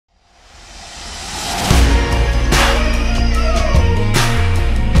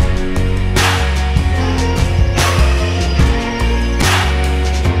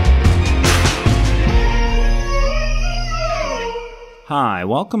Hi,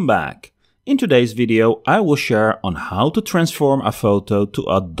 welcome back. In today's video, I will share on how to transform a photo to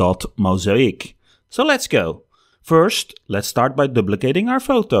a dot mosaic. So let's go. First, let's start by duplicating our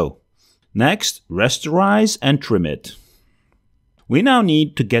photo. Next, rasterize and trim it. We now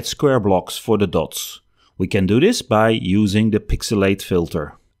need to get square blocks for the dots. We can do this by using the pixelate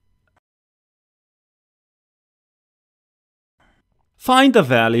filter. Find a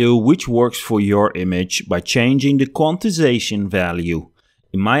value which works for your image by changing the quantization value.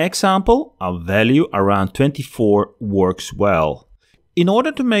 In my example, a value around 24 works well. In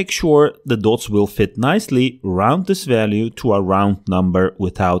order to make sure the dots will fit nicely, round this value to a round number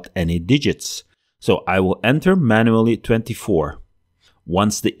without any digits. So I will enter manually 24.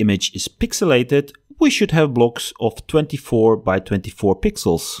 Once the image is pixelated, we should have blocks of 24 by 24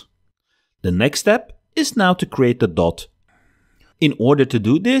 pixels. The next step is now to create the dot. In order to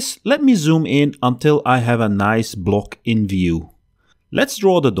do this, let me zoom in until I have a nice block in view. Let's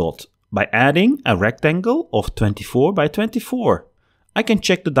draw the dot by adding a rectangle of 24 by 24. I can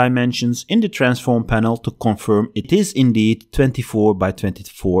check the dimensions in the transform panel to confirm it is indeed 24 by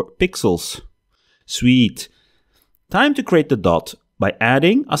 24 pixels. Sweet! Time to create the dot by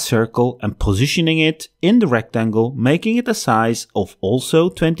adding a circle and positioning it in the rectangle, making it a size of also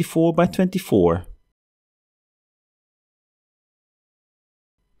 24 by 24.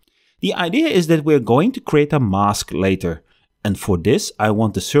 The idea is that we're going to create a mask later, and for this I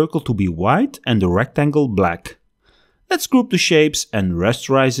want the circle to be white and the rectangle black. Let's group the shapes and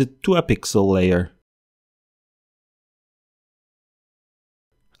rasterize it to a pixel layer.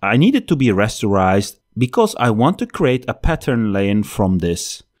 I need it to be rasterized because I want to create a pattern layer from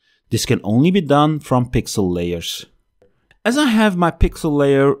this. This can only be done from pixel layers. As I have my pixel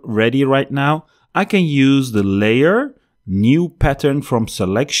layer ready right now, I can use the layer New Pattern from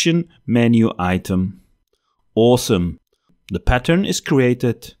Selection menu item. Awesome! The pattern is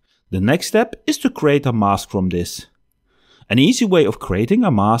created. The next step is to create a mask from this. An easy way of creating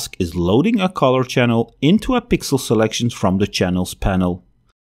a mask is loading a color channel into a pixel selection from the channels panel.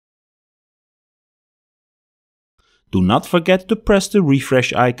 Do not forget to press the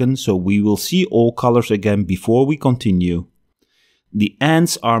refresh icon so we will see all colors again before we continue. The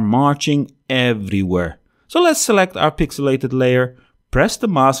ants are marching everywhere. So let's select our pixelated layer, press the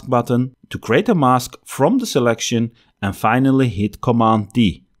mask button to create a mask from the selection, and finally hit Command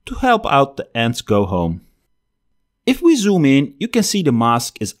D to help out the ants go home. If we zoom in, you can see the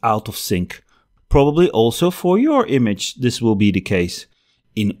mask is out of sync. Probably also for your image this will be the case.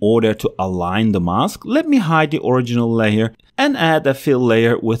 In order to align the mask, let me hide the original layer and add a fill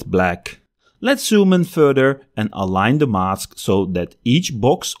layer with black. Let's zoom in further and align the mask so that each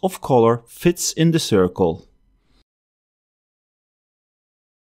box of color fits in the circle.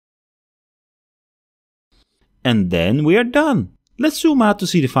 And then we are done. Let's zoom out to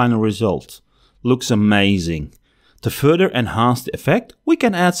see the final result. Looks amazing. To further enhance the effect, we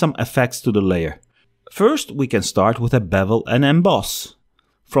can add some effects to the layer. First, we can start with a bevel and emboss.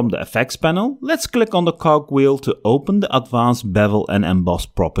 From the effects panel, let's click on the cogwheel to open the advanced bevel and emboss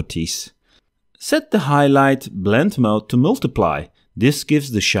properties. Set the highlight blend mode to multiply. This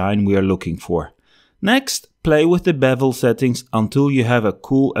gives the shine we are looking for. Next, play with the bevel settings until you have a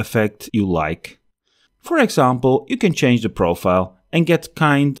cool effect you like. For example, you can change the profile and get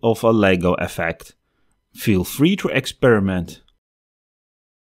kind of a Lego effect. Feel free to experiment.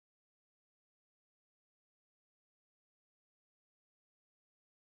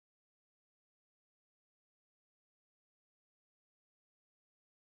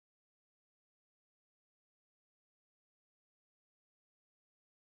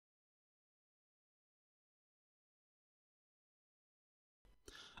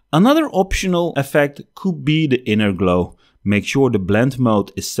 Another optional effect could be the inner glow. Make sure the blend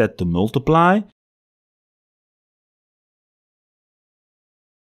mode is set to multiply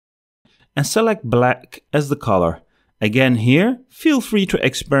and select black as the color. Again here, feel free to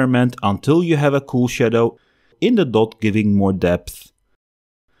experiment until you have a cool shadow in the dot giving more depth.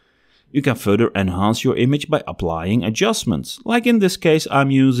 You can further enhance your image by applying adjustments. Like in this case,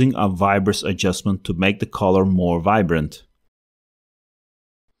 I'm using a vibrance adjustment to make the color more vibrant.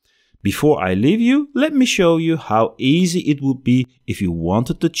 Before I leave you, let me show you how easy it would be if you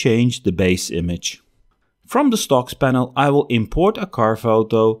wanted to change the base image. From the stocks panel, I will import a car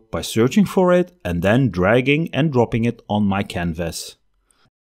photo by searching for it and then dragging and dropping it on my canvas.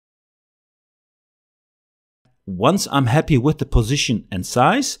 Once I'm happy with the position and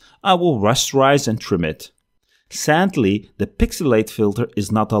size, I will rasterize and trim it. Sadly, the pixelate filter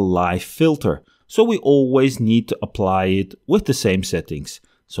is not a live filter, so we always need to apply it with the same settings.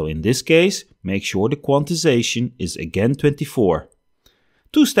 So in this case, make sure the quantization is again 24.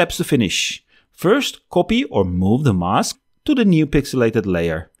 2 steps to finish. First, copy or move the mask to the new pixelated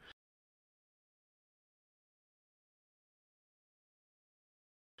layer.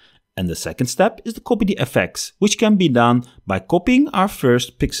 And the second step is to copy the effects, which can be done by copying our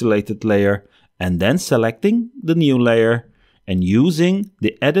first pixelated layer and then selecting the new layer and using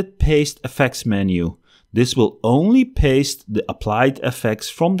the Edit Paste Effects menu. This will only paste the applied effects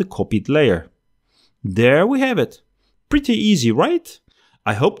from the copied layer. There we have it. Pretty easy, right?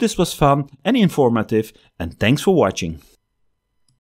 I hope this was fun and informative, and thanks for watching.